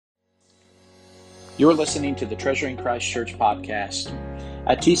You're listening to the Treasuring Christ Church podcast.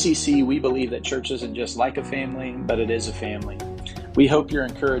 At TCC, we believe that church isn't just like a family, but it is a family. We hope you're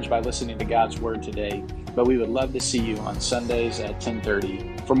encouraged by listening to God's Word today, but we would love to see you on Sundays at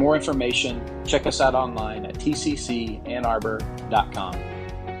 10:30. For more information, check us out online at tccannarbor.com.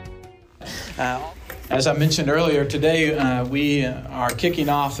 As I mentioned earlier, today we are kicking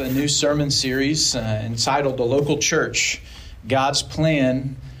off a new sermon series entitled The Local Church, God's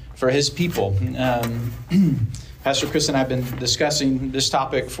Plan for His People. Pastor Chris and I have been discussing this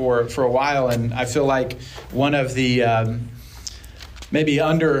topic for a while, and I feel like one of the maybe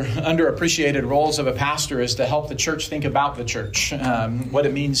underappreciated roles of a pastor is to help the church think about the church, what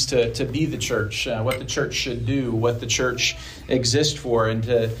it means to be the church, what the church should do, what the church exists for, and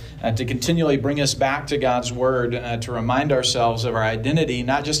to continually bring us back to God's Word, to remind ourselves of our identity,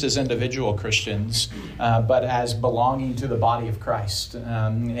 not just as individual Christians, but as belonging to the body of Christ.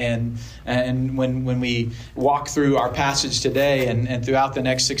 And when we walk through our passage today and throughout the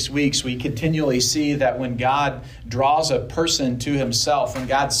next 6 weeks, we continually see that when God draws a person to Himself, when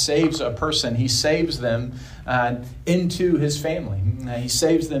God saves a person, He saves them into His family. He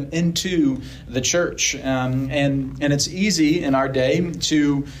saves them into the church. And it's easy in our day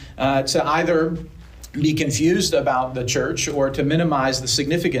to either be confused about the church or to minimize the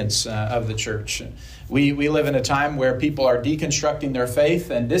significance of the church. We live in a time where people are deconstructing their faith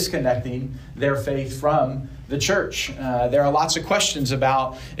and disconnecting their faith from the church. There are lots of questions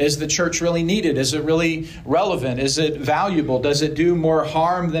about, is the church really needed? Is it really relevant? Is it valuable? Does it do more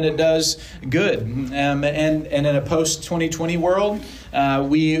harm than it does good? And in a post-2020 world,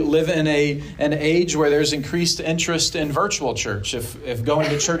 we live in an age where there's increased interest in virtual church. If going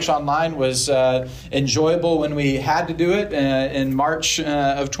to church online was enjoyable when we had to do it in March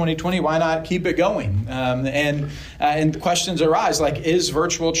of 2020, why not keep it going? And questions arise like, is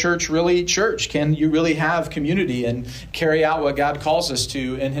virtual church really church? Can you really have community and carry out what God calls us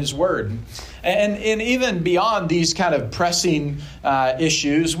to in His Word? And even beyond these kind of pressing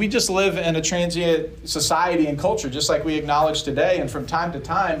issues, we just live in a transient society and culture, just like we acknowledge today. And from time to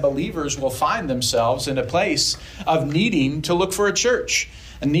time, believers will find themselves in a place of needing to look for a church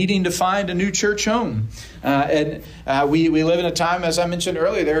and needing to find a new church home. We live in a time, as I mentioned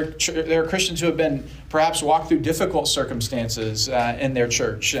earlier, there are Christians who have been perhaps walked through difficult circumstances in their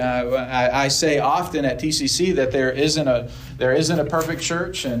church. I say often at TCC that there isn't a perfect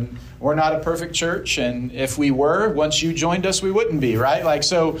church, and we're not a perfect church. And if we were, once you joined us, we wouldn't be, right?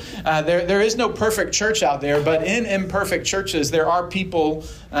 There is no perfect church out there, but in imperfect churches, there are people,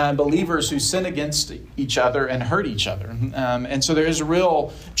 believers who sin against each other and hurt each other. And so there is a real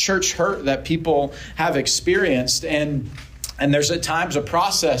church hurt that people have experienced, and there's at times a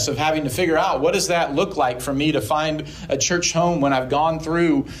process of having to figure out, what does that look like for me to find a church home when I've gone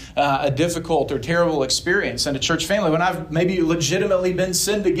through a difficult or terrible experience in a church family, when I've maybe legitimately been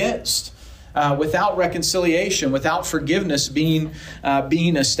sinned against, without reconciliation, without forgiveness being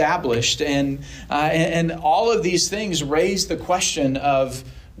established. And all of these things raise the question of,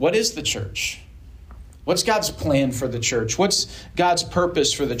 what is the church? What's God's plan for the church? What's God's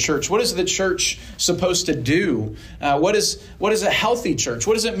purpose for the church? What is the church supposed to do? What is a healthy church?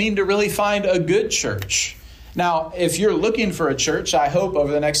 What does it mean to really find a good church? Now, if you're looking for a church, I hope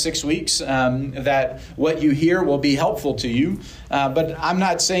over the next 6 weeks that what you hear will be helpful to you. But I'm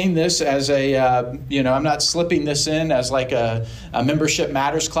not saying this as I'm not slipping this in as like a membership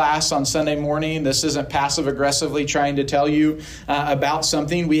matters class on Sunday morning. This isn't passive aggressively trying to tell you about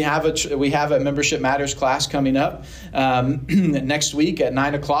something. We have a membership matters class coming up next week at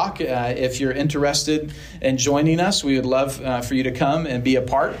 9:00. If you're interested in joining us, we would love for you to come and be a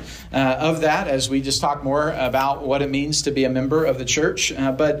part of that as we just talk more about what it means to be a member of the church.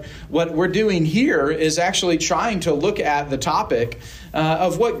 But what we're doing here is actually trying to look at the topic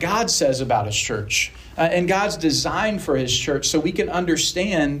of what God says about His church and God's design for His church, so we can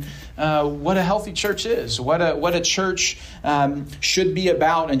understand what a healthy church is, what a church should be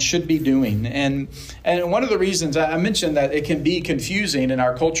about and should be doing. And one of the reasons I mentioned that it can be confusing, and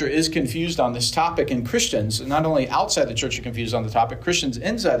our culture is confused on this topic, and Christians, not only outside the church, are confused on the topic, Christians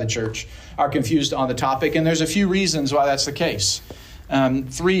inside the church are confused on the topic, and there's a few reasons why that's the case.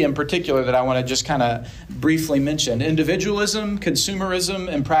 Three in particular that I want to just kind of briefly mention: individualism, consumerism,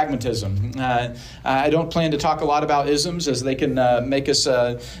 and pragmatism. I don't plan to talk a lot about isms, as they can make us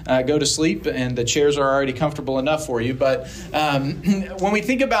go to sleep, and the chairs are already comfortable enough for you. But when we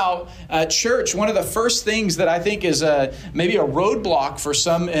think about church, one of the first things that I think is maybe a roadblock for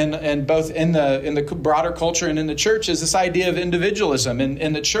some, in both in the broader culture and in the church, is this idea of individualism.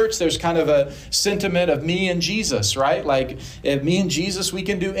 In the church, there's kind of a sentiment of me and Jesus, right? Like, if me and Jesus Jesus, we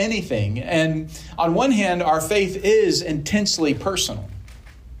can do anything. And on one hand, our faith is intensely personal.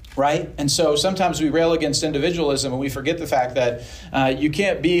 Right? And so sometimes we rail against individualism and we forget the fact that you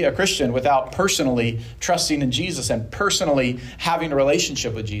can't be a Christian without personally trusting in Jesus and personally having a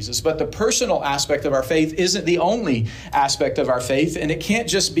relationship with Jesus. But the personal aspect of our faith isn't the only aspect of our faith. And it can't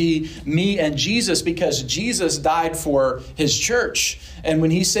just be me and Jesus, because Jesus died for his church. And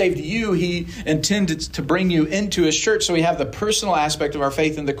when he saved you, he intended to bring you into his church. So we have the personal aspect of our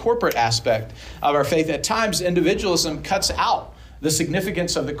faith and the corporate aspect of our faith. At times, individualism cuts out the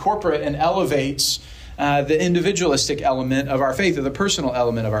significance of the corporate and elevates the individualistic element of our faith, or the personal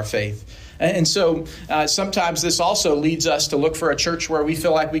element of our faith. And so sometimes this also leads us to look for a church where we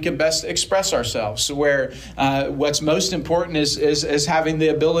feel like we can best express ourselves, where what's most important is having the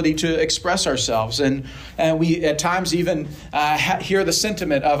ability to express ourselves. And we at times even hear the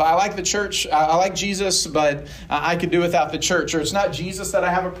sentiment of, I like the church, I like Jesus, but I could do without the church. Or it's not Jesus that I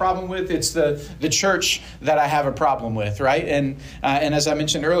have a problem with, it's the church that I have a problem with, right? And as I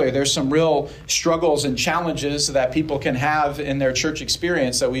mentioned earlier, there's some real struggles and challenges that people can have in their church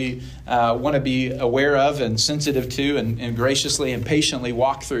experience that we want to be aware of and sensitive to and graciously and patiently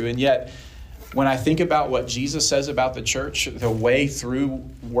walk through. And yet, when I think about what Jesus says about the church, the way through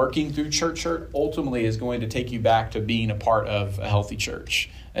working through church hurt ultimately is going to take you back to being a part of a healthy church,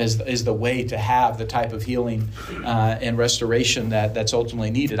 is the way to have the type of healing and restoration that's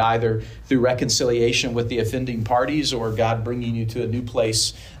ultimately needed, either through reconciliation with the offending parties or God bringing you to a new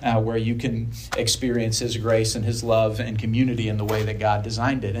place where you can experience his grace and his love and community in the way that God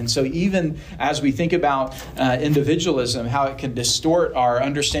designed it. And so even as we think about individualism, how it can distort our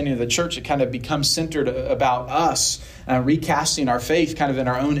understanding of the church, it kind of becomes centered about us, recasting our faith kind of in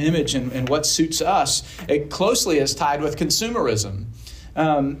our own image and what suits us. It closely is tied with consumerism.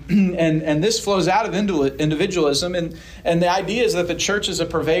 And this flows out of individualism. And the idea is that the church is a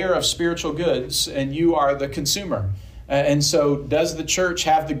purveyor of spiritual goods and you are the consumer. And so does the church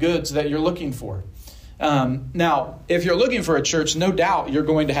have the goods that you're looking for? Now, if you're looking for a church, no doubt you're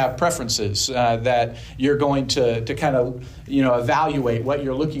going to have preferences that you're going to kind of evaluate what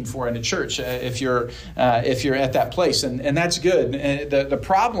you're looking for in a church if you're at that place, and that's good. The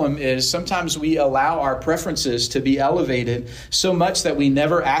problem is sometimes we allow our preferences to be elevated so much that we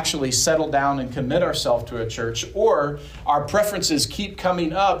never actually settle down and commit ourselves to a church, or our preferences keep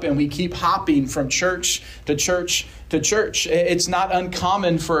coming up and we keep hopping from church to church to church. It's not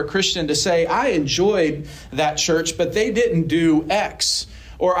uncommon for a Christian to say, I enjoyed that church, but they didn't do X.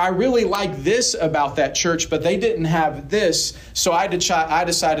 Or I really like this about that church, but they didn't have this. So I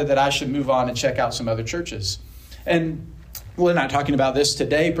decided that I should move on and check out some other churches. And we're not talking about this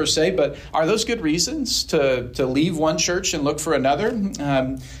today per se, but are those good reasons to leave one church and look for another?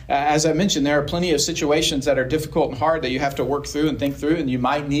 As I mentioned, there are plenty of situations that are difficult and hard that you have to work through and think through, and you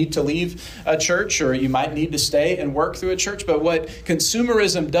might need to leave a church or you might need to stay and work through a church. But what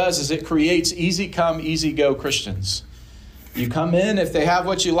consumerism does is it creates easy come, easy go Christians. You come in, if they have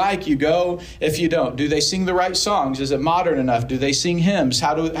what you like, you go. If you don't, do they sing the right songs? Is it modern enough? Do they sing hymns?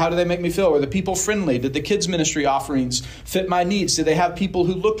 How do they make me feel? Were the people friendly? Did the kids ministry offerings fit my needs? Did they have people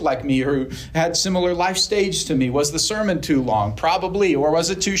who looked like me or who had similar life stage to me? Was the sermon too long? Probably. Or was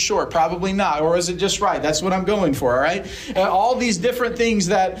it too short? Probably not. Or was it just right? That's what I'm going for, all right? All these different things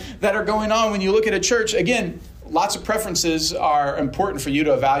that are going on when you look at a church. Again, lots of preferences are important for you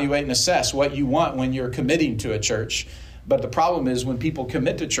to evaluate and assess what you want when you're committing to a church. But the problem is when people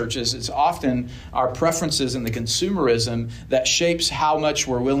commit to churches, it's often our preferences and the consumerism that shapes how much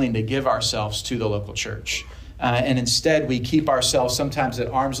we're willing to give ourselves to the local church. And instead, we keep ourselves sometimes at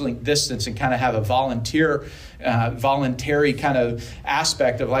arm's length distance and kind of have a voluntary kind of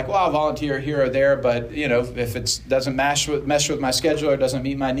aspect of like, well, I'll volunteer here or there, but if it doesn't mesh with my schedule or doesn't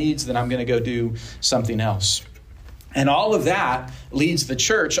meet my needs, then I'm going to go do something else. And all of that leads the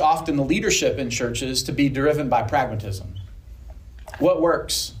church, often the leadership in churches, to be driven by pragmatism. What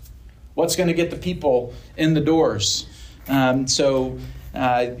works? What's going to get the people in the doors? So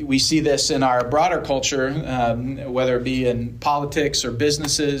we see this in our broader culture, whether it be in politics or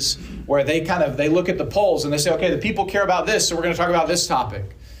businesses, where they look at the polls and they say, okay, the people care about this, so we're going to talk about this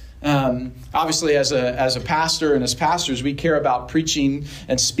topic. Obviously, as a pastor and as pastors, we care about preaching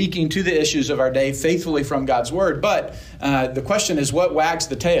and speaking to the issues of our day faithfully from God's word. But the question is, what wags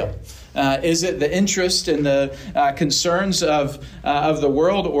the tail? Is it the interest and the concerns of the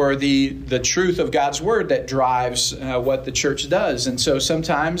world, or the truth of God's word that drives what the church does? And so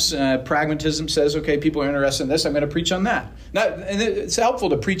sometimes pragmatism says, okay, people are interested in this, I'm going to preach on that. And it's helpful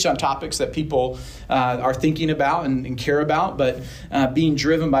to preach on topics that people are thinking about and care about, but being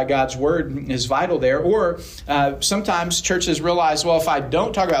driven by God's word is vital there. Or sometimes churches realize, well, if I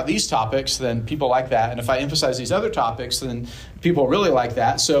don't talk about these topics, then people like that. And if I emphasize these other topics, then people really like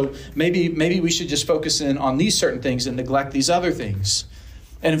that. So maybe we should just focus in on these certain things and neglect these other things.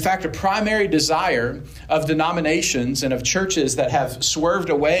 And in fact, a primary desire of denominations and of churches that have swerved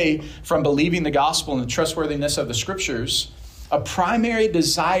away from believing the gospel and the trustworthiness of the scriptures, a primary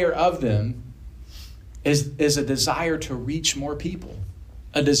desire of them is a desire to reach more people,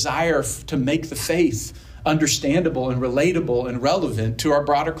 a desire to make the faith understandable and relatable and relevant to our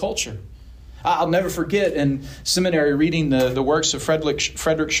broader culture. I'll never forget in seminary reading the works of Frederick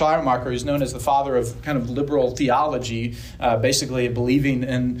Schleiermacher, who's known as the father of kind of liberal theology, basically believing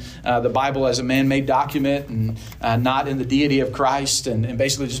in the Bible as a man-made document and not in the deity of Christ, and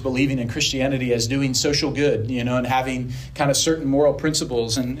basically just believing in Christianity as doing social good, and having kind of certain moral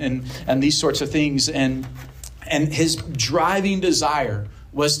principles and these sorts of things. And his driving desire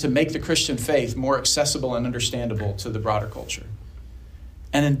was to make the Christian faith more accessible and understandable to the broader culture.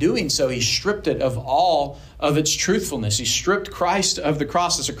 And in doing so, he stripped it of all of its truthfulness. He stripped Christ of the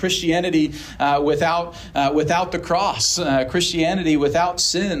cross. It's a Christianity without the cross, Christianity without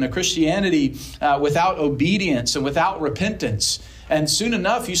sin, a Christianity without obedience and without repentance. And soon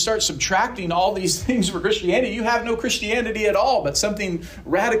enough, you start subtracting all these things for Christianity. You have no Christianity at all, but something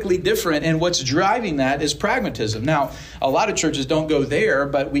radically different. And what's driving that is pragmatism. Now, a lot of churches don't go there,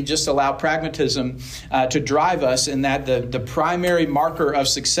 but we just allow pragmatism to drive us in that the primary marker of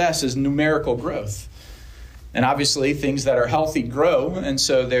success is numerical growth. And obviously, things that are healthy grow. And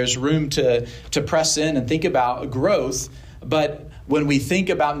so there's room to press in and think about growth. But when we think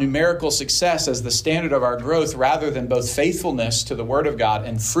about numerical success as the standard of our growth, rather than both faithfulness to the Word of God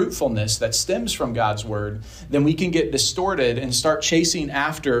and fruitfulness that stems from God's Word, then we can get distorted and start chasing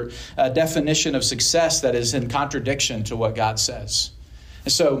after a definition of success that is in contradiction to what God says.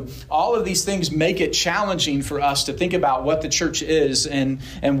 And so all of these things make it challenging for us to think about what the church is and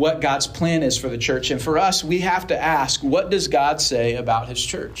what God's plan is for the church. And for us, we have to ask, what does God say about His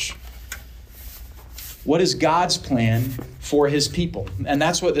church? What is God's plan for His people? And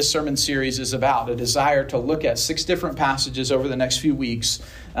that's what this sermon series is about, a desire to look at 6 different passages over the next few weeks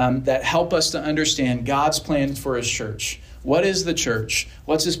that help us to understand God's plan for His church. What is the church?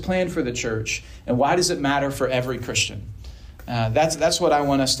 What's His plan for the church? And why does it matter for every Christian? That's what I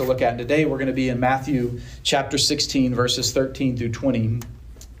want us to look at today. We're going to be in Matthew chapter 16, verses 13 through 20.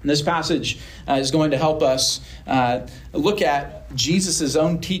 And this passage is going to help us look at Jesus'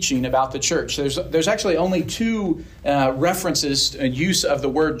 own teaching about the church. There's actually only 2 references, use of the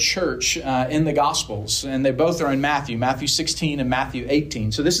word church in the Gospels, and they both are in Matthew 16 and Matthew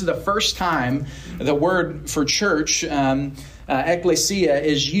 18. So this is the first time the word for church, ecclesia,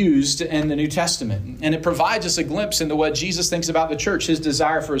 is used in the New Testament. And it provides us a glimpse into what Jesus thinks about the church, His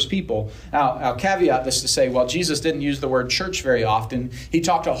desire for His people. Now, I'll caveat this to say, well, Jesus didn't use the word church very often. He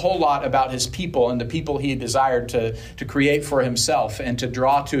talked a whole lot about His people and the people He desired to create for Himself and to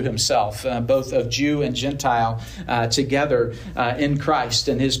draw to Himself, both of Jew and Gentile together in Christ,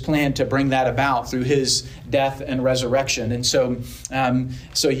 and His plan to bring that about through His death and resurrection. And so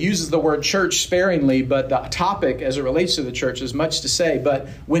He uses the word church sparingly, but the topic as it relates to the church is much to say. But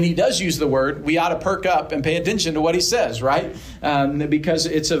when He does use the word, we ought to perk up and pay attention to what He says, right? Because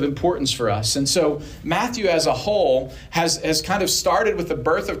it's of importance for us. And so Matthew as a whole has kind of started with the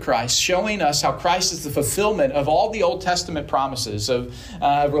birth of Christ, showing us how Christ is the fulfillment of all the Old Testament promises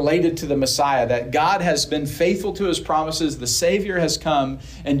related to the Messiah, that God has been faithful to His promises, the Savior has come,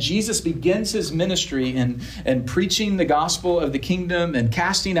 and Jesus begins His ministry in preaching the gospel of the kingdom and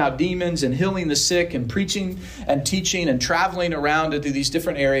casting out demons and healing the sick and preaching and teaching and traveling around into these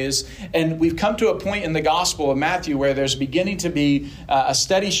different areas. And we've come to a point in the Gospel of Matthew where there's beginning to be a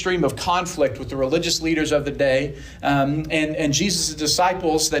steady stream of conflict with the religious leaders of the day. And Jesus'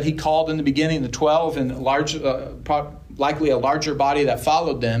 disciples that He called in the beginning, the 12, and likely a larger body that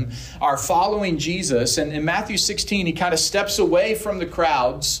followed them, are following Jesus. And in Matthew 16, He kind of steps away from the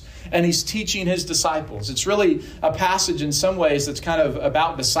crowds and He's teaching His disciples. It's really a passage in some ways that's kind of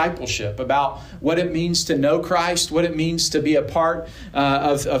about discipleship, about what it means to know Christ, what it means to be a part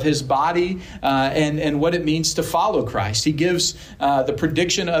of His body, and what it means to follow Christ. He gives the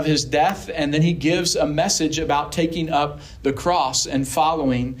prediction of His death, and then He gives a message about taking up the cross and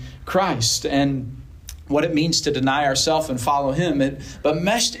following Christ, and what it means to deny ourselves and follow Him. But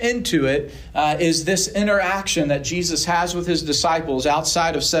meshed into it is this interaction that Jesus has with His disciples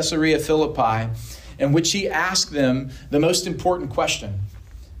outside of Caesarea Philippi, in which He asked them the most important question.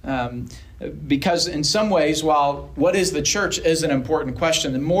 Because in some ways, while what is the church is an important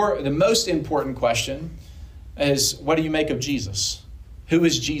question, the most important question is, what do you make of Jesus? Who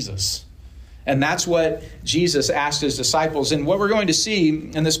is Jesus? And that's what Jesus asked his disciples. And what we're going to see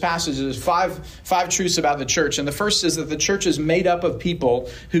in this passage is five truths about the church. And the first is that the church is made up of people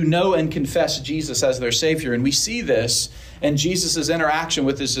who know and confess Jesus as their Savior. And we see this in Jesus' interaction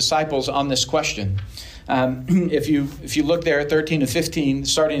with his disciples on this question. If you look there at 13 and 15,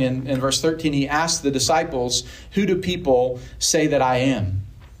 starting in verse 13, he asked the disciples, "Who do people say that I am?"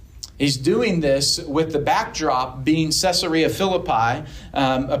 He's doing this with the backdrop being Caesarea Philippi,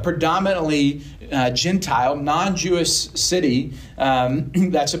 a predominantly Gentile, non-Jewish city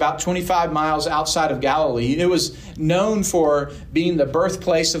that's about 25 miles outside of Galilee. It was known for being the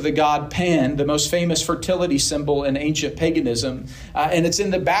birthplace of the god Pan, the most famous fertility symbol in ancient paganism. And it's in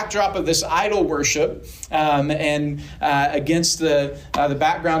the backdrop of this idol worship and against the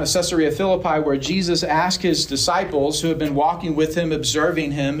background of Caesarea Philippi, where Jesus asked his disciples who have been walking with him,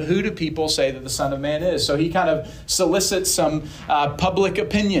 observing him, "Who do people say that the Son of Man is?" So he kind of solicits some public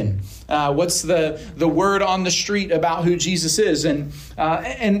opinion. What's the word on the street about who Jesus is? And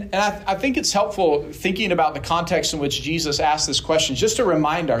I think it's helpful thinking about the context in which Jesus asked this question, just to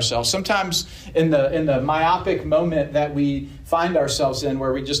remind ourselves. Sometimes in the myopic moment that we find ourselves in,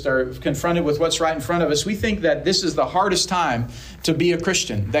 where we just are confronted with what's right in front of us, we think that this is the hardest time to be a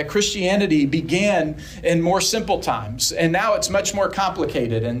Christian, that Christianity began in more simple times, and now it's much more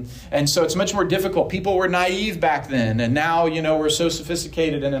complicated, and so it's much more difficult. People were naive back then, and now, we're so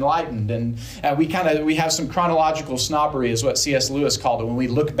sophisticated and enlightened, and we have some chronological snobbery, is what C.S. Lewis called it. When we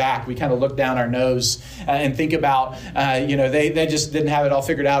look back, we kind of look down our nose and think about, they just didn't have it all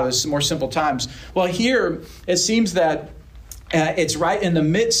figured out. It was more simple times. Well, here it seems that it's right in the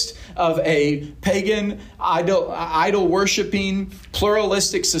midst of a pagan, idol-worshiping,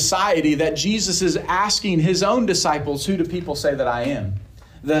 pluralistic society that Jesus is asking his own disciples, "Who do people say that I am?"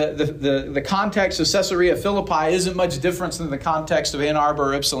 The context of Caesarea Philippi isn't much different than the context of Ann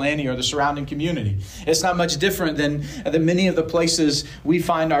Arbor or Ypsilanti or the surrounding community. It's not much different than many of the places we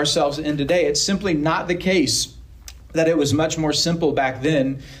find ourselves in today. It's simply not the case that it was much more simple back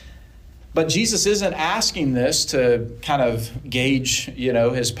then. But Jesus isn't asking this to kind of gauge,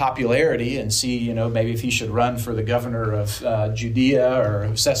 his popularity and see, maybe if he should run for the governor of Judea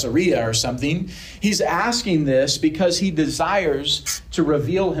or Caesarea or something. He's asking this because he desires to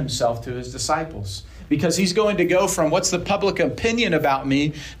reveal himself to his disciples. Because he's going to go from what's the public opinion about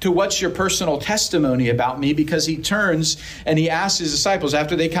me to what's your personal testimony about me, because he turns and he asks his disciples,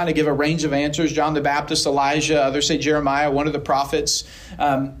 after they kind of give a range of answers, John the Baptist, Elijah, others say Jeremiah, one of the prophets.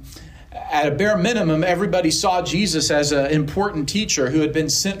 At a bare minimum, everybody saw Jesus as an important teacher who had been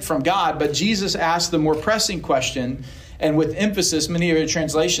sent from God. But Jesus asked the more pressing question, and with emphasis, many of your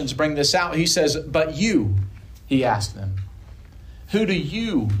translations bring this out. He says, "But you," he asked them, "who do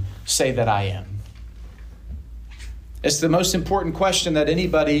you say that I am?" It's the most important question that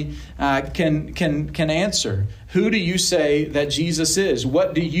anybody can answer. Who do you say that Jesus is?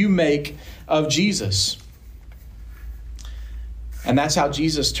 What do you make of Jesus? And that's how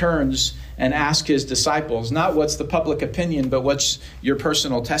Jesus turns and asks his disciples, not what's the public opinion, but what's your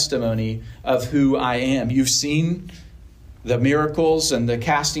personal testimony of who I am. You've seen the miracles and the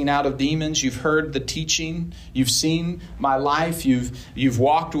casting out of demons. You've heard the teaching. You've seen my life. You've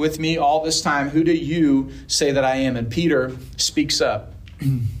walked with me all this time. Who do you say that I am? And Peter speaks up.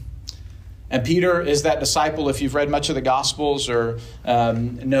 And Peter is that disciple, if you've read much of the Gospels or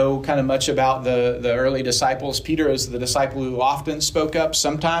know kind of much about the early disciples. Peter is the disciple who often spoke up.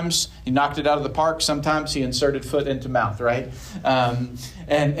 Sometimes he knocked it out of the park. Sometimes he inserted foot into mouth, right?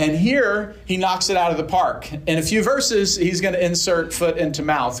 And here he knocks it out of the park. In a few verses, he's going to insert foot into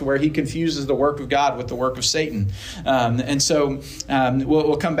mouth, where he confuses the work of God with the work of Satan. And so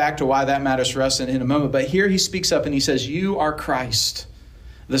we'll come back to why that matters for us in a moment. But here he speaks up and he says, "You are Christ,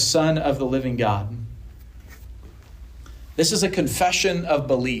 the Son of the living God." This is a confession of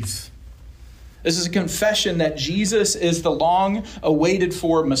belief. This is a confession that Jesus is the long-awaited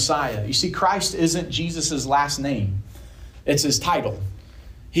for Messiah. You see, Christ isn't Jesus' last name. It's his title.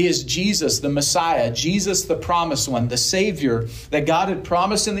 He is Jesus, the Messiah, Jesus, the promised one, the Savior that God had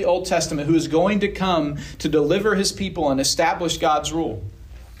promised in the Old Testament, who is going to come to deliver his people and establish God's rule.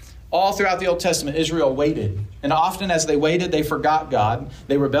 All throughout the Old Testament, Israel waited. And often as they waited, they forgot God.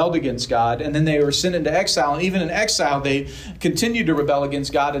 They rebelled against God. And then they were sent into exile. And even in exile, they continued to rebel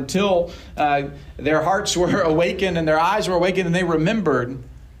against God until their hearts were awakened and their eyes were awakened and they remembered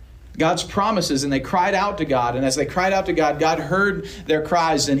God's promises. And they cried out to God. And as they cried out to God, God heard their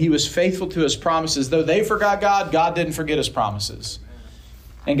cries and he was faithful to his promises. Though they forgot God, God didn't forget his promises.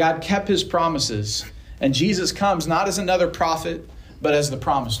 And God kept his promises. And Jesus comes not as another prophet, but as the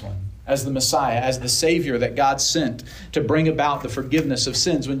promised one. as the Messiah, as the Savior that God sent to bring about the forgiveness of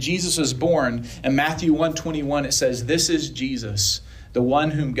sins. When Jesus was born, in Matthew 1:21, it says, "This is Jesus, the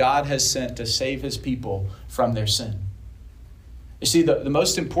one whom God has sent to save his people from their sin." You see, the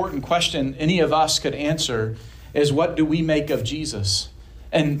most important question any of us could answer is, what do we make of Jesus?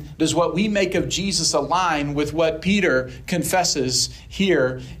 And does what we make of Jesus align with what Peter confesses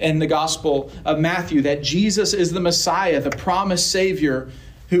here in the Gospel of Matthew, that Jesus is the Messiah, the promised Savior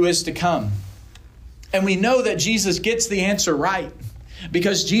who is to come? And we know that Jesus gets the answer right,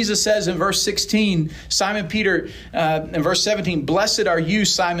 because Jesus says in verse 16, Simon Peter, in verse 17, "Blessed are you,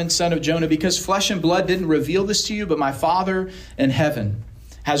 Simon, son of Jonah, because flesh and blood didn't reveal this to you, but my Father in heaven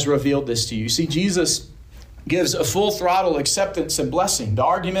has revealed this to you." See, Jesus gives a full throttle acceptance and blessing. The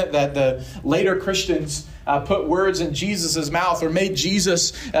argument that the later Christians put words in Jesus' mouth or made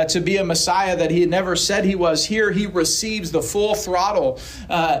Jesus to be a Messiah that he had never said he was, here he receives the full throttle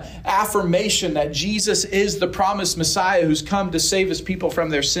affirmation that Jesus is the promised Messiah who's come to save his people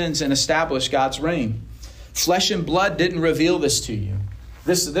from their sins and establish God's reign. Flesh and blood didn't reveal this to you.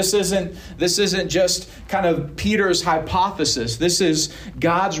 This isn't just kind of Peter's hypothesis. This is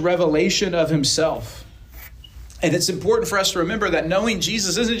God's revelation of himself. And it's important for us to remember that knowing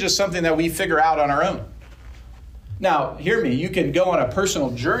Jesus isn't just something that we figure out on our own. Now, hear me, you can go on a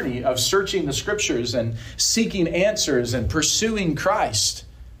personal journey of searching the scriptures and seeking answers and pursuing Christ.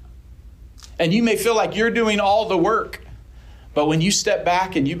 And you may feel like you're doing all the work. But when you step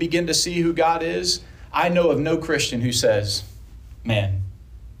back and you begin to see who God is, I know of no Christian who says, "Man,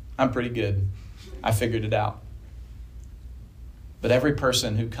 I'm pretty good. I figured it out." But every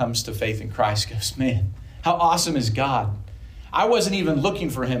person who comes to faith in Christ goes, "Man, how awesome is God? I wasn't even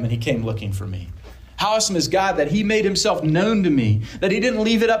looking for him and he came looking for me. How awesome is God that he made himself known to me, that he didn't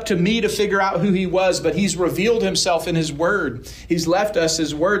leave it up to me to figure out who he was, but he's revealed himself in his word. He's left us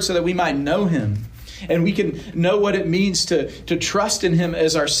his word so that we might know him. And we can know what it means to trust in him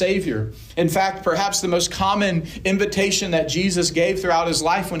as our Savior. In fact, perhaps the most common invitation that Jesus gave throughout his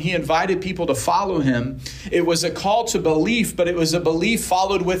life when he invited people to follow him, it was a call to belief, but it was a belief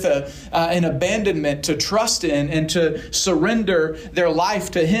followed with an abandonment to trust in and to surrender their life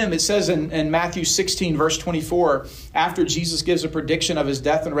to him. It says in Matthew 16, verse 24, after Jesus gives a prediction of his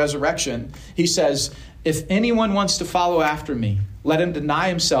death and resurrection, he says, "If anyone wants to follow after me, let him deny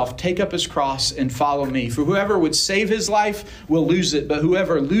himself, take up his cross, and follow me. For whoever would save his life will lose it, but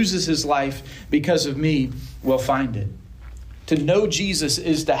whoever loses his life because of me will find it." To know Jesus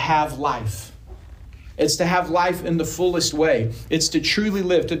is to have life. It's to have life in the fullest way. It's to truly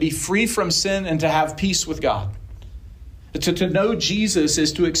live, to be free from sin, and to have peace with God. To know Jesus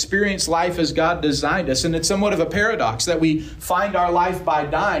is to experience life as God designed us. And it's somewhat of a paradox that we find our life by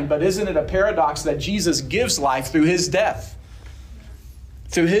dying, but isn't it a paradox that Jesus gives life through his death?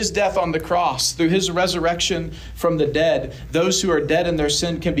 Through his death on the cross, through his resurrection from the dead, those who are dead in their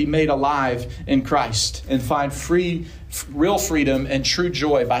sin can be made alive in Christ and find real freedom and true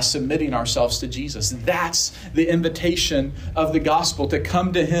joy by submitting ourselves to Jesus. That's the invitation of the gospel, to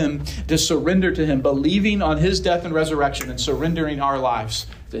come to him, to surrender to him, believing on his death and resurrection and surrendering our lives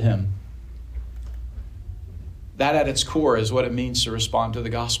to him. That at its core is what it means to respond to the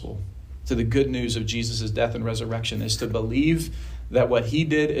gospel, to the good news of Jesus' death and resurrection, is to believe that what he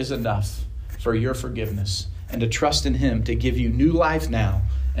did is enough for your forgiveness, and to trust in him to give you new life now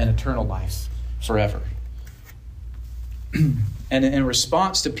and eternal life forever. And in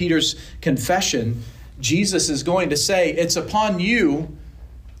response to Peter's confession, Jesus is going to say, "It's upon you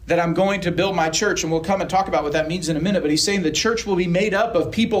that I'm going to build my church." And we'll come and talk about what that means in a minute. But he's saying the church will be made up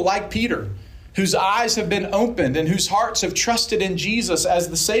of people like Peter, whose eyes have been opened and whose hearts have trusted in Jesus as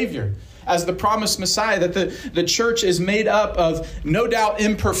the Savior, as the promised Messiah. That the church is made up of, no doubt,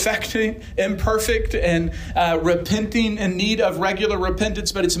 imperfect and repenting in need of regular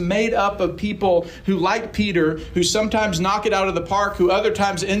repentance, but it's made up of people who, like Peter, who sometimes knock it out of the park, who other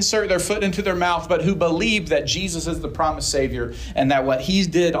times insert their foot into their mouth, but who believe that Jesus is the promised Savior and that what he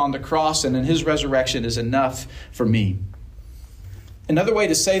did on the cross and in his resurrection is enough for me. Another way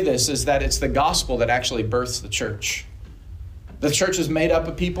to say this is that it's the gospel that actually births the church. The church is made up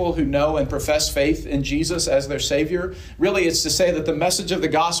of people who know and profess faith in Jesus as their Savior. Really, it's to say that the message of the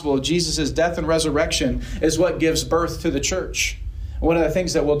gospel of Jesus' death and resurrection is what gives birth to the church. One of the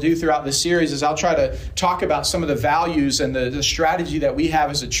things that we'll do throughout this series is I'll try to talk about some of the values and the strategy that we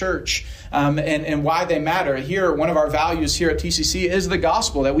have as a church and why they matter. Here, one of our values here at TCC is the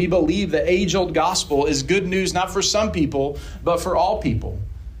gospel, that we believe the age-old gospel is good news not for some people, but for all people.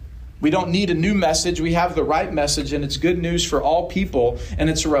 We don't need a new message. We have the right message, and it's good news for all people. And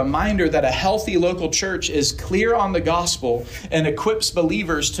it's a reminder that a healthy local church is clear on the gospel and equips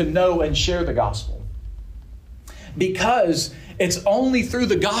believers to know and share the gospel. Because it's only through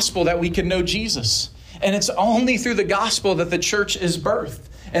the gospel that we can know Jesus. And it's only through the gospel that the church is birthed.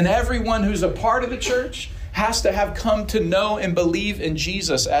 And everyone who's a part of the church has to have come to know and believe in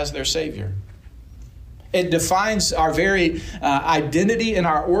Jesus as their Savior. It defines our very identity and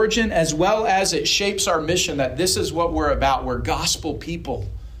our origin, as well as it shapes our mission, that this is what we're about. We're gospel people,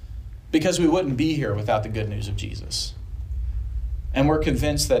 because we wouldn't be here without the good news of Jesus. And we're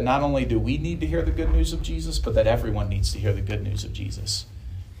convinced that not only do we need to hear the good news of Jesus, but that everyone needs to hear the good news of Jesus.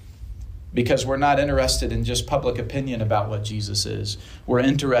 Because we're not interested in just public opinion about what Jesus is. We're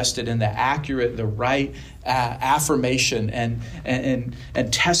interested in the accurate, the right affirmation and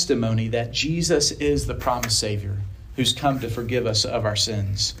testimony that Jesus is the promised Savior who's come to forgive us of our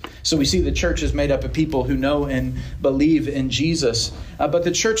sins. So we see the church is made up of people who know and believe in Jesus. But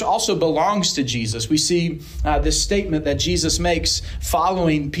the church also belongs to Jesus. We see this statement that Jesus makes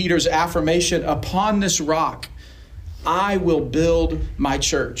following Peter's affirmation, "Upon this rock, I will build my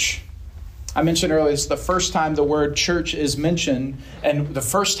church." I mentioned earlier, it's the first time the word church is mentioned. And the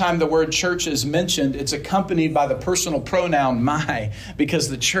first time the word church is mentioned, it's accompanied by the personal pronoun my, because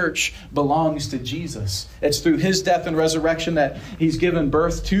the church belongs to Jesus. It's through his death and resurrection that he's given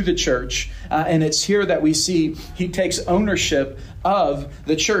birth to the church. And it's here that we see he takes ownership of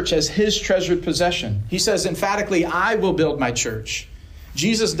the church as his treasured possession. He says emphatically, "I will build my church."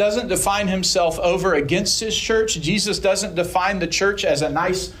 Jesus doesn't define himself over against his church. Jesus doesn't define the church as a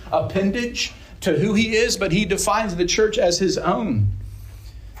nice appendage to who he is, but he defines the church as his own.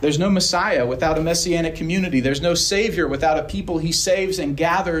 There's no Messiah without a messianic community. There's no Savior without a people he saves and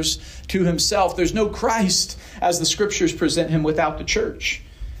gathers to himself. There's no Christ, as the scriptures present him, without the church.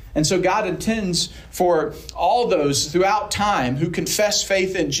 And so God intends for all those throughout time who confess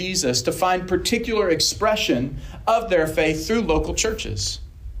faith in Jesus to find particular expression of their faith through local churches.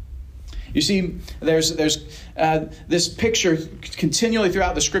 You see, there's this picture continually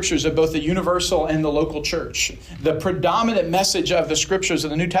throughout the scriptures of both the universal and the local church. The predominant message of the scriptures of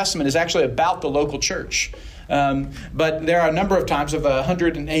the New Testament is actually about the local church. But there are a number of times, of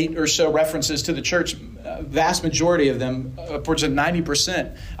 108 or so references to the church. Vast majority of them, upwards of 90%,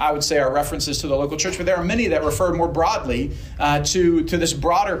 I would say, are references to the local church. But there are many that refer more broadly to this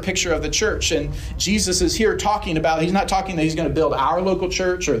broader picture of the church. And Jesus is here talking about, he's not talking that he's going to build our local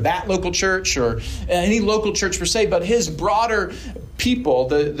church or that local church or any local church per se, but his broader people,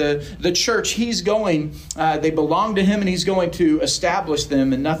 the church, he's going, they belong to him and he's going to establish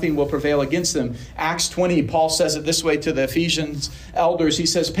them and nothing will prevail against them. Acts 20, Paul says it this way to the Ephesians elders. He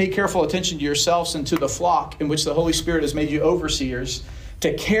says, "Pay careful attention to yourselves and to the flock in which the Holy Spirit has made you overseers,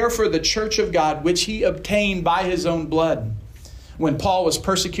 to care for the church of God, which he obtained by his own blood." When Paul was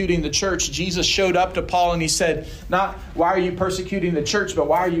persecuting the church, Jesus showed up to Paul and he said, not, "Why are you persecuting the church, but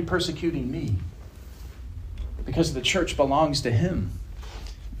why are you persecuting me?" Because the church belongs to him.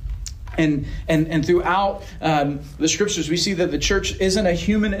 And throughout the scriptures, we see that the church isn't a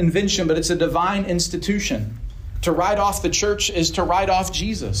human invention, but it's a divine institution. To write off the church is to write off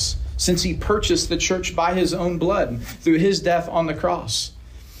Jesus, since he purchased the church by his own blood through his death on the cross.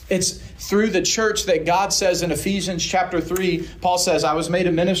 It's through the church that God says in Ephesians chapter 3, Paul says, "I was made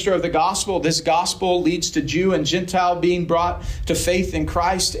a minister of the gospel. This gospel leads to Jew and Gentile being brought to faith in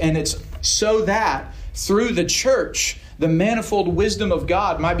Christ." And it's so that through the church, the manifold wisdom of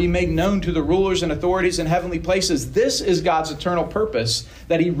God might be made known to the rulers and authorities in heavenly places. This is God's eternal purpose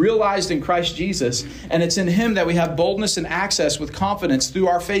that he realized in Christ Jesus. And it's in him that we have boldness and access with confidence through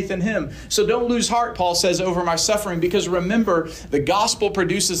our faith in him. So don't lose heart, Paul says, over my suffering, because remember, the gospel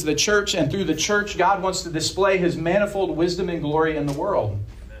produces the church, and through the church, God wants to display his manifold wisdom and glory in the world.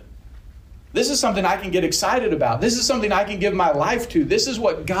 This is something I can get excited about. This is something I can give my life to. This is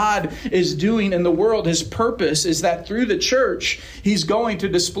what God is doing in the world. His purpose is that through the church, he's going to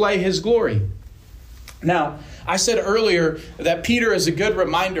display his glory. Now, I said earlier that Peter is a good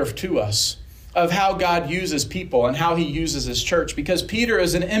reminder to us of how God uses people and how he uses his church, because Peter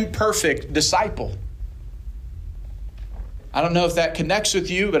is an imperfect disciple. I don't know if that connects with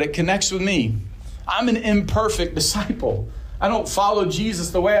you, but it connects with me. I'm an imperfect disciple. I don't follow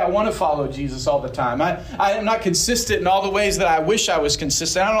Jesus the way I want to follow Jesus all the time. I am not consistent in all the ways that I wish I was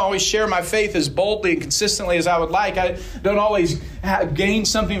consistent. I don't always share my faith as boldly and consistently as I would like. I don't always gain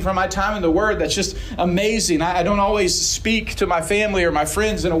something from my time in the Word that's just amazing. I don't always speak to my family or my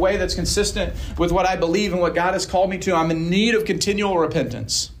friends in a way that's consistent with what I believe and what God has called me to. I'm in need of continual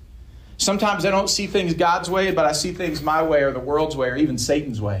repentance. Sometimes I don't see things God's way, but I see things my way or the world's way or even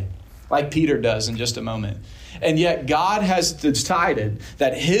Satan's way. like Peter does in just a moment. And yet God has decided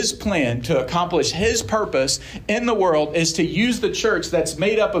that his plan to accomplish his purpose in the world is to use the church that's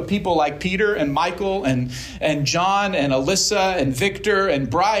made up of people like Peter and Michael and John and Alyssa and Victor and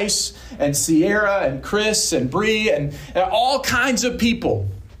Bryce and Sierra and Chris and Bree and all kinds of people,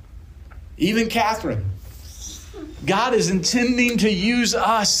 even Catherine. God is intending to use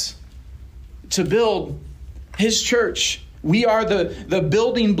us to build his church. We are the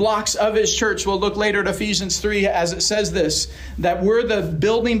building blocks of his church. We'll look later at Ephesians 3 as it says this, that we're the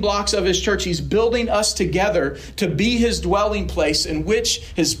building blocks of his church. He's building us together to be his dwelling place in which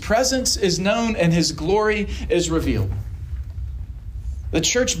his presence is known and his glory is revealed. The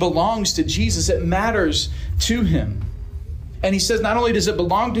church belongs to Jesus. It matters to him. And he says not only does it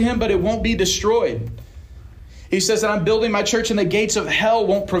belong to him, but it won't be destroyed. He says that I'm building my church and the gates of hell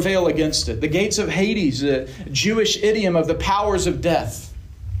won't prevail against it. The gates of Hades, the Jewish idiom of the powers of death.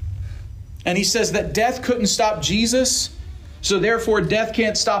 And he says that death couldn't stop Jesus, so therefore death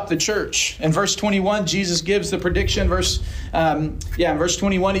can't stop the church. In verse 21, Jesus gives the prediction. In verse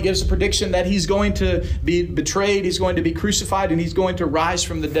 21, he gives the prediction that he's going to be betrayed, he's going to be crucified, and he's going to rise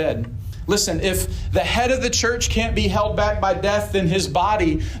from the dead. Listen, if the head of the church can't be held back by death, then his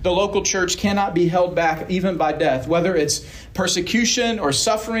body, the local church, cannot be held back even by death. Whether it's persecution or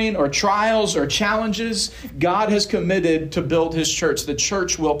suffering or trials or challenges, God has committed to build his church. The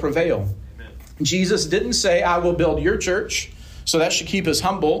church will prevail. Amen. Jesus didn't say, I will build your church. So that should keep us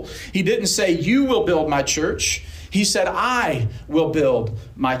humble. He didn't say, you will build my church. He said, I will build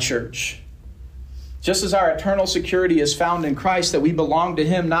my church. Just as our eternal security is found in Christ, that we belong to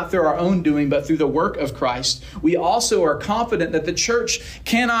him not through our own doing, but through the work of Christ, we also are confident that the church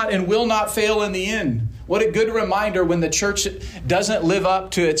cannot and will not fail in the end. What a good reminder when the church doesn't live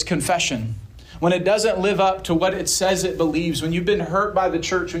up to its confession, when it doesn't live up to what it says it believes, when you've been hurt by the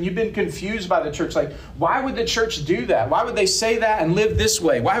church, when you've been confused by the church. Like, why would the church do that? Why would they say that and live this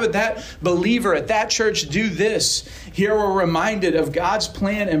way? Why would that believer at that church do this? Here we're reminded of God's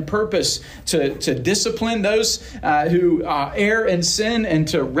plan and purpose to discipline those who err in sin and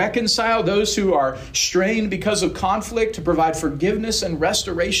to reconcile those who are strained because of conflict, to provide forgiveness and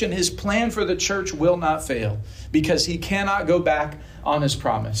restoration. His plan for the church will not fail because he cannot go back on his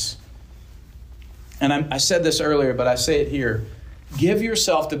promise. And I said this earlier, but I say it here. Give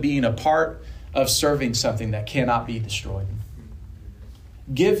yourself to being a part of serving something that cannot be destroyed.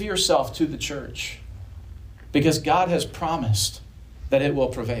 Give yourself to the church because God has promised that it will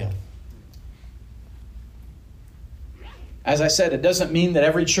prevail. As I said, it doesn't mean that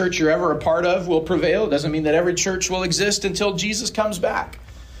every church you're ever a part of will prevail. It doesn't mean that every church will exist until Jesus comes back.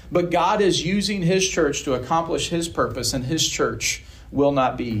 But God is using his church to accomplish his purpose, and his church will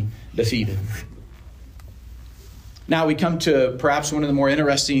not be defeated. Now we come to perhaps one of the more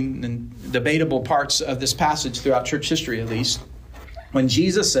interesting and debatable parts of this passage throughout church history, at least. When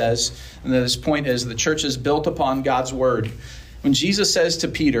Jesus says, and this point is the church is built upon God's word. When Jesus says to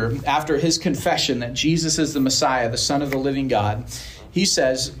Peter, after his confession that Jesus is the Messiah, the Son of the living God, he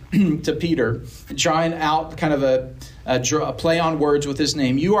says to Peter, drawing out kind of a play on words with his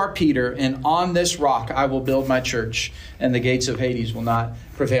name, you are Peter, and on this rock I will build my church, and the gates of Hades will not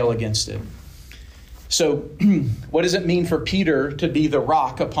prevail against it. So what does it mean for Peter to be the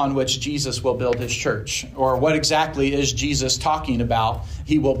rock upon which Jesus will build his church? Or what exactly is Jesus talking about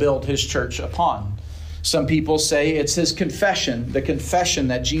he will build his church upon? Some people say it's his confession, the confession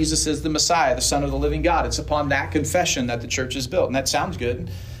that Jesus is the Messiah, the Son of the living God. It's upon that confession that the church is built. And that sounds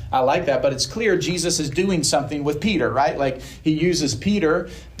good. I like that, but it's clear Jesus is doing something with Peter, right? Like he uses Peter,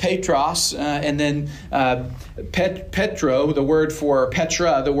 Petros, and then Petro, the word for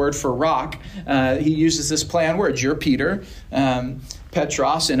Petra, the word for rock. He uses this play on words. You're Peter,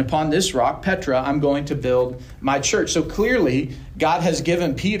 Petros, and upon this rock, Petra, I'm going to build my church. So clearly, God has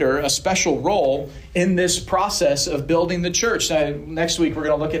given Peter a special role in this process of building the church. Now, next week, we're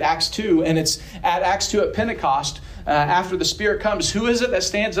going to look at Acts 2, and it's at Acts 2 at Pentecost. After the Spirit comes, who is it that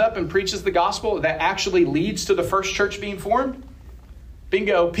stands up and preaches the gospel that actually leads to the first church being formed?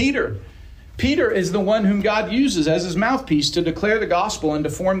 Bingo, Peter. Peter is the one whom God uses as his mouthpiece to declare the gospel and to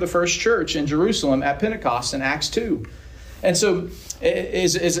form the first church in Jerusalem at Pentecost in Acts 2. And so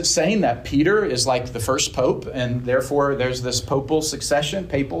is it saying that Peter is like the first pope and therefore there's this papal succession?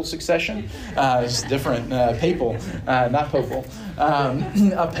 It's different, papal, not popal.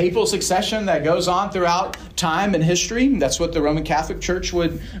 A papal succession that goes on throughout time and history. That's what the Roman Catholic Church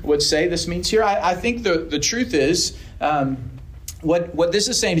would say this means here. I think the truth is, what this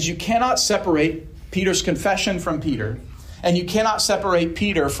is saying is you cannot separate Peter's confession from Peter, and you cannot separate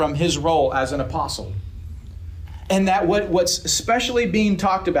Peter from his role as an apostle. And that what's especially being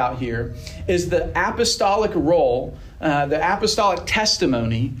talked about here is the apostolic role, the apostolic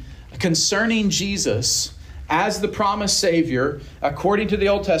testimony concerning Jesus as the promised Savior, according to the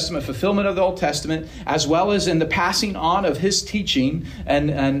Old Testament, fulfillment of the Old Testament, as well as in the passing on of his teaching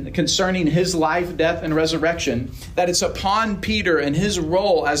and concerning his life, death, and resurrection, that it's upon Peter and his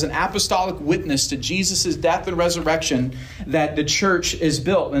role as an apostolic witness to Jesus' death and resurrection that the church is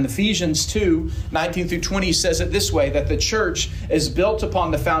built. In Ephesians 2, 19 through 20 says it this way, that the church is built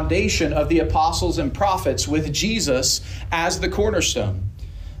upon the foundation of the apostles and prophets with Jesus as the cornerstone.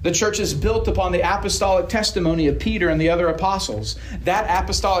 The church is built upon the apostolic testimony of Peter and the other apostles. That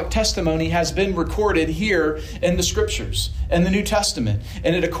apostolic testimony has been recorded here in the Scriptures, in the New Testament,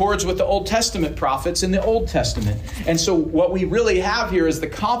 and it accords with the Old Testament prophets in the Old Testament. And so what we really have here is the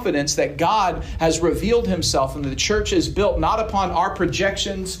confidence that God has revealed himself, and the church is built not upon our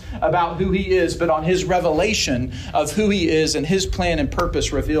projections about who he is, but on his revelation of who he is and his plan and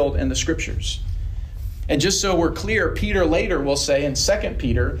purpose revealed in the Scriptures. And just so we're clear, Peter later will say in 2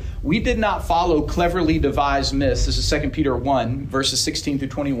 Peter, we did not follow cleverly devised myths. This is 2 Peter 1, verses 16 through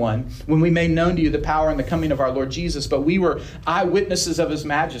 21, when we made known to you the power and the coming of our Lord Jesus, but we were eyewitnesses of his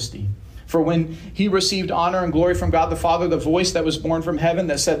majesty. For when he received honor and glory from God the Father, the voice that was born from heaven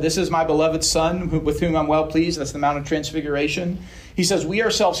that said, this is my beloved Son, with whom I'm well pleased. That's the Mount of Transfiguration. He says, we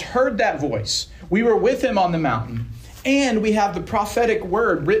ourselves heard that voice. We were with him on the mountain. And we have the prophetic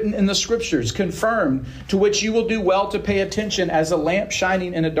word written in the Scriptures, confirmed, to which you will do well to pay attention as a lamp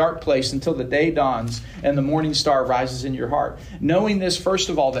shining in a dark place until the day dawns and the morning star rises in your heart. Knowing this, first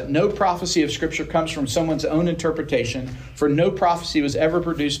of all, that no prophecy of Scripture comes from someone's own interpretation, for no prophecy was ever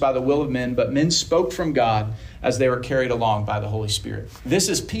produced by the will of men, but men spoke from God as they were carried along by the Holy Spirit. This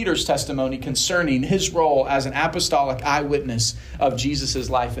is Peter's testimony concerning his role as an apostolic eyewitness of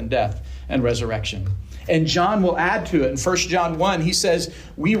Jesus' life and death and resurrection. And John will add to it. In 1 John 1, he says,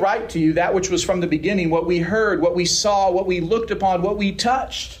 we write to you that which was from the beginning, what we heard, what we saw, what we looked upon, what we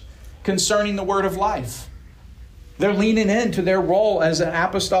touched concerning the word of life. They're leaning into their role as an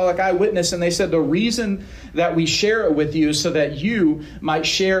apostolic eyewitness. And they said the reason that we share it with you is so that you might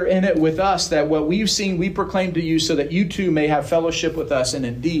share in it with us, that what we've seen, we proclaim to you so that you too may have fellowship with us. And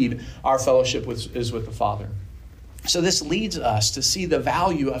indeed, our fellowship is with the Father. So this leads us to see the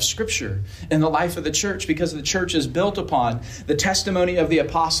value of Scripture in the life of the church, because the church is built upon the testimony of the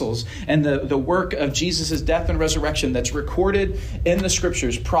apostles and the work of Jesus' death and resurrection that's recorded in the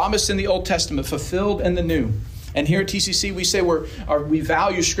Scriptures, promised in the Old Testament, fulfilled in the New. And here at TCC, we say we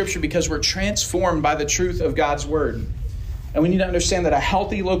value Scripture because we're transformed by the truth of God's Word. And we need to understand that a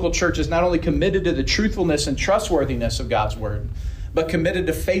healthy local church is not only committed to the truthfulness and trustworthiness of God's Word, but committed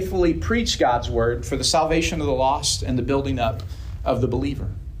to faithfully preach God's word for the salvation of the lost and the building up of the believer.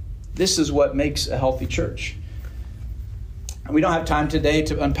 This is what makes a healthy church. And we don't have time today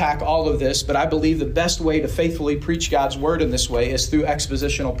to unpack all of this, but I believe the best way to faithfully preach God's word in this way is through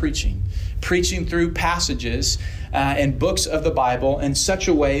expositional preaching. Preaching through passages and books of the Bible in such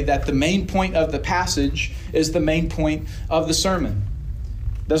a way that the main point of the passage is the main point of the sermon.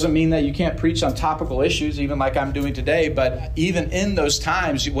 Doesn't mean that you can't preach on topical issues, even like I'm doing today. But even in those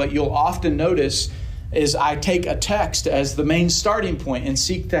times, what you'll often notice is I take a text as the main starting point and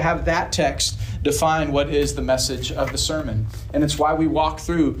seek to have that text define what is the message of the sermon. And it's why we walk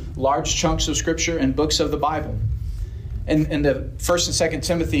through large chunks of Scripture and books of the Bible. In the 1st and 2nd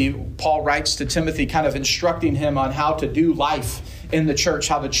Timothy, Paul writes to Timothy, kind of instructing him on how to do life in the church,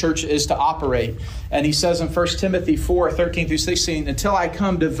 how the church is to operate. And he says in 1 Timothy 4, 13 through 16, until I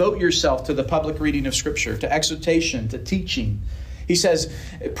come, devote yourself to the public reading of Scripture, to exhortation, to teaching. He says,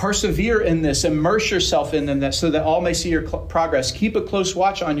 persevere in this, immerse yourself in them so that all may see your progress. Keep a close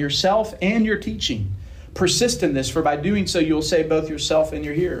watch on yourself and your teaching. Persist in this, for by doing so you will save both yourself and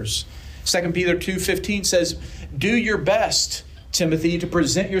your hearers. 2 Peter 2:15 says, do your best, Timothy, to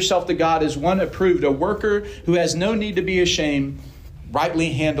present yourself to God as one approved, a worker who has no need to be ashamed,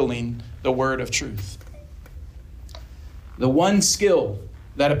 rightly handling the word of truth. The one skill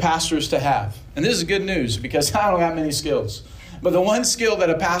that a pastor is to have, and this is good news because I don't have many skills, but the one skill that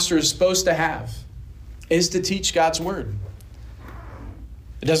a pastor is supposed to have is to teach God's word.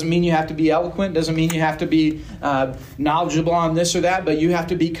 It doesn't mean you have to be eloquent. It doesn't mean you have to be knowledgeable on this or that, but you have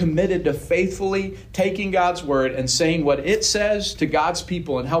to be committed to faithfully taking God's word and saying what it says to God's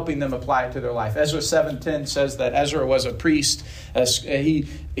people and helping them apply it to their life. Ezra 7:10 says that Ezra was a priest.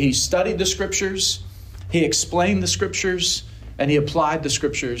 He studied the Scriptures, he explained the Scriptures, and he applied the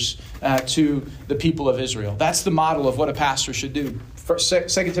Scriptures to the people of Israel. That's the model of what a pastor should do.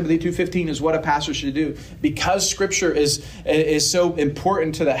 2 Timothy 2:15 is what a pastor should do. Because Scripture is so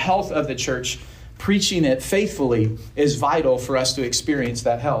important to the health of the church, preaching it faithfully is vital for us to experience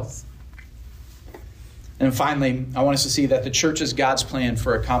that health. And finally, I want us to see that the church is God's plan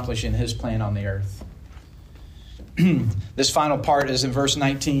for accomplishing his plan on the earth. This final part is in verse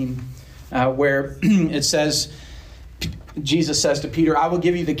 19, where it says, Jesus says to Peter, I will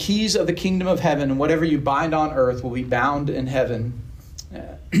give you the keys of the kingdom of heaven, and whatever you bind on earth will be bound in heaven,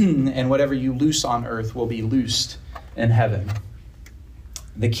 and whatever you loose on earth will be loosed in heaven.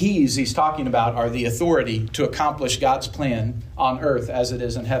 The keys he's talking about are the authority to accomplish God's plan on earth as it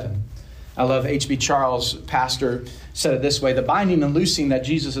is in heaven. I love H.B. Charles, pastor, said it this way: the binding and loosing that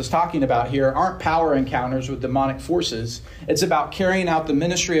Jesus is talking about here aren't power encounters with demonic forces. It's about carrying out the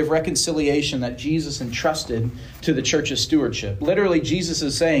ministry of reconciliation that Jesus entrusted to the church's stewardship. Literally, Jesus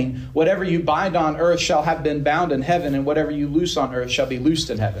is saying, whatever you bind on earth shall have been bound in heaven, and whatever you loose on earth shall be loosed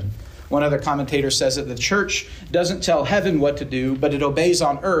in heaven. One other commentator says that the church doesn't tell heaven what to do, but it obeys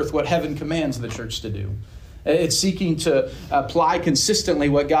on earth what heaven commands the church to do. It's seeking to apply consistently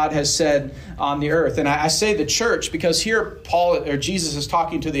what God has said on the earth. And I say the church because here Jesus is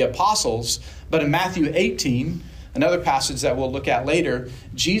talking to the apostles, but in Matthew 18, another passage that we'll look at later,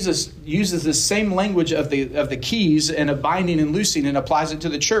 Jesus uses the same language of the keys and of binding and loosing and applies it to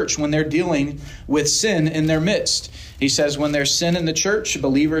the church when they're dealing with sin in their midst. He says when there's sin in the church,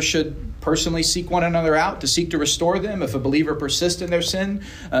 believers should personally seek one another out to seek to restore them. If a believer persists in their sin,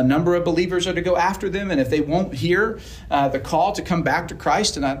 a number of believers are to go after them. And if they won't hear the call to come back to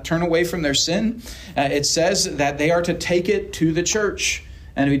Christ and not turn away from their sin, it says that they are to take it to the church.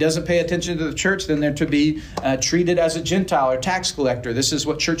 And if he doesn't pay attention to the church, then they're to be treated as a Gentile or tax collector. This is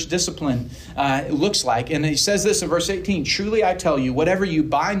what church discipline looks like. And he says this in verse 18, truly I tell you, whatever you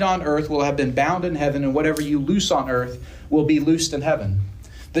bind on earth will have been bound in heaven, and whatever you loose on earth will be loosed in heaven.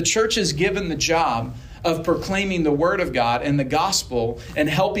 The church is given the job of proclaiming the word of God and the gospel and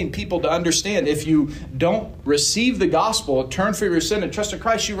helping people to understand. If you don't receive the gospel, turn from your sin and trust in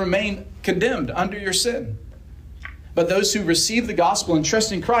Christ, you remain condemned under your sin. But those who receive the gospel and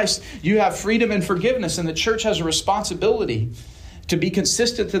trust in Christ, you have freedom and forgiveness. And the church has a responsibility to be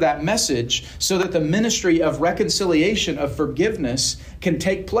consistent to that message so that the ministry of reconciliation, of forgiveness can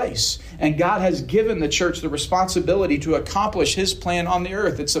take place. And God has given the church the responsibility to accomplish his plan on the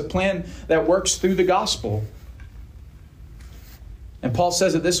earth. It's a plan that works through the gospel. And Paul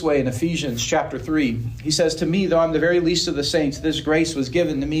says it this way in Ephesians chapter 3. He says, to me, though I'm the very least of the saints, this grace was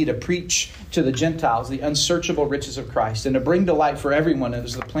given to me to preach to the Gentiles the unsearchable riches of Christ, and to bring to light for everyone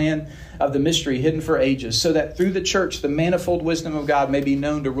as the plan of the mystery hidden for ages, so that through the church the manifold wisdom of God may be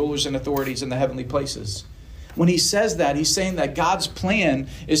known to rulers and authorities in the heavenly places. When he says that, he's saying that God's plan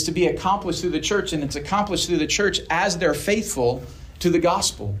is to be accomplished through the church, and it's accomplished through the church as they're faithful to the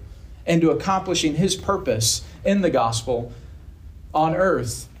gospel and to accomplishing his purpose in the gospel on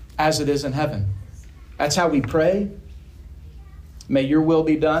earth as it is in heaven. That's how we pray. May your will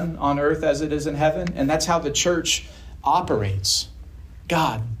be done on earth as it is in heaven. And that's how the church operates.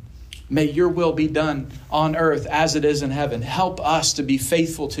 God, may your will be done on earth as it is in heaven. Help us to be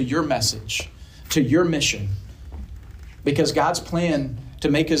faithful to your message, to your mission. Because God's plan to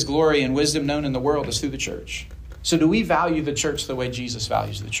make his glory and wisdom known in the world is through the church. So do we value the church the way Jesus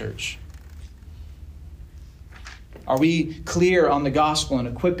values the church? Are we clear on the gospel and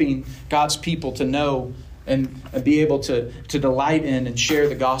equipping God's people to know and be able to delight in and share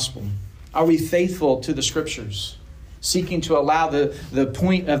the gospel? Are we faithful to the scriptures, seeking to allow the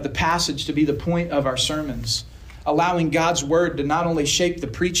point of the passage to be the point of our sermons, allowing God's word to not only shape the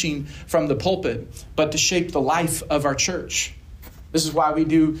preaching from the pulpit, but to shape the life of our church? This is why we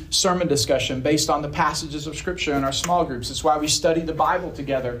do sermon discussion based on the passages of Scripture in our small groups. It's why we study the Bible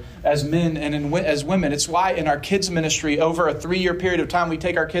together as men and as women. It's why in our kids ministry, over a 3-year period of time, we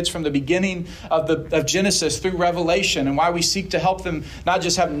take our kids from the beginning of Genesis through Revelation, and why we seek to help them not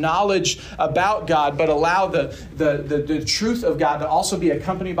just have knowledge about God, but allow the truth of God to also be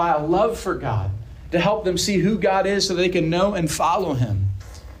accompanied by a love for God, to help them see who God is so they can know and follow him.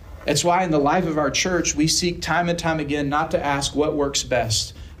 It's why in the life of our church, we seek time and time again not to ask what works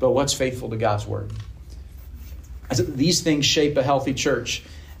best, but what's faithful to God's word. These things shape a healthy church,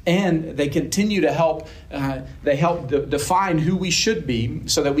 and they continue to help define who we should be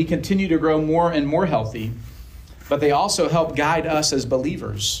so that we continue to grow more and more healthy. But they also help guide us as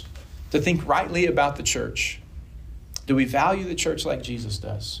believers to think rightly about the church. Do we value the church like Jesus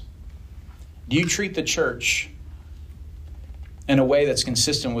does? Do you treat the church in a way that's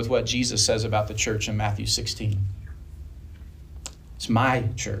consistent with what Jesus says about the church in Matthew 16? It's my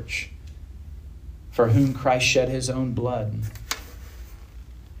church, for whom Christ shed his own blood.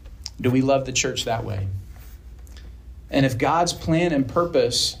 Do we love the church that way? And if God's plan and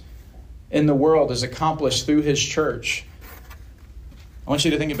purpose in the world is accomplished through his church. I want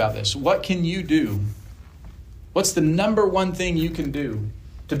you to think about this. What can you do? What's the number one thing you can do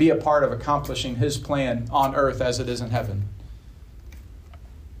to be a part of accomplishing his plan on earth as it is in heaven?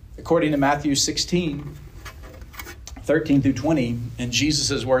 According to Matthew 16, 13 through 20, and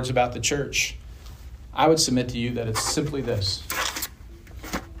Jesus' words about the church, I would submit to you that it's simply this: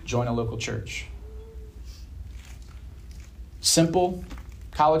 join a local church. Simple.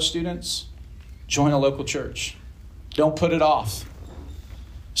 College students, join a local church. Don't put it off.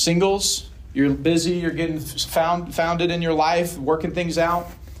 Singles, you're busy, you're getting founded in your life, working things out.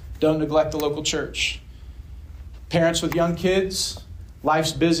 Don't neglect the local church. Parents with young kids,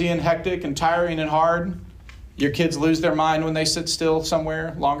 life's busy and hectic and tiring and hard. Your kids lose their mind when they sit still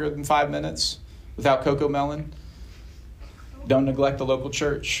somewhere longer than 5 minutes without Cocoa Melon. Don't neglect the local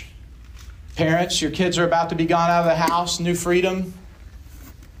church. Parents, your kids are about to be gone out of the house, new freedom.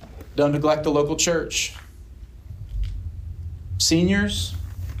 Don't neglect the local church. Seniors,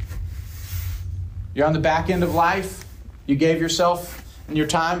 you're on the back end of life. You gave yourself and your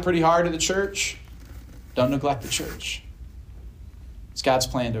time pretty hard to the church. Don't neglect the church. It's God's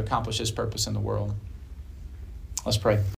plan to accomplish his purpose in the world. Let's pray.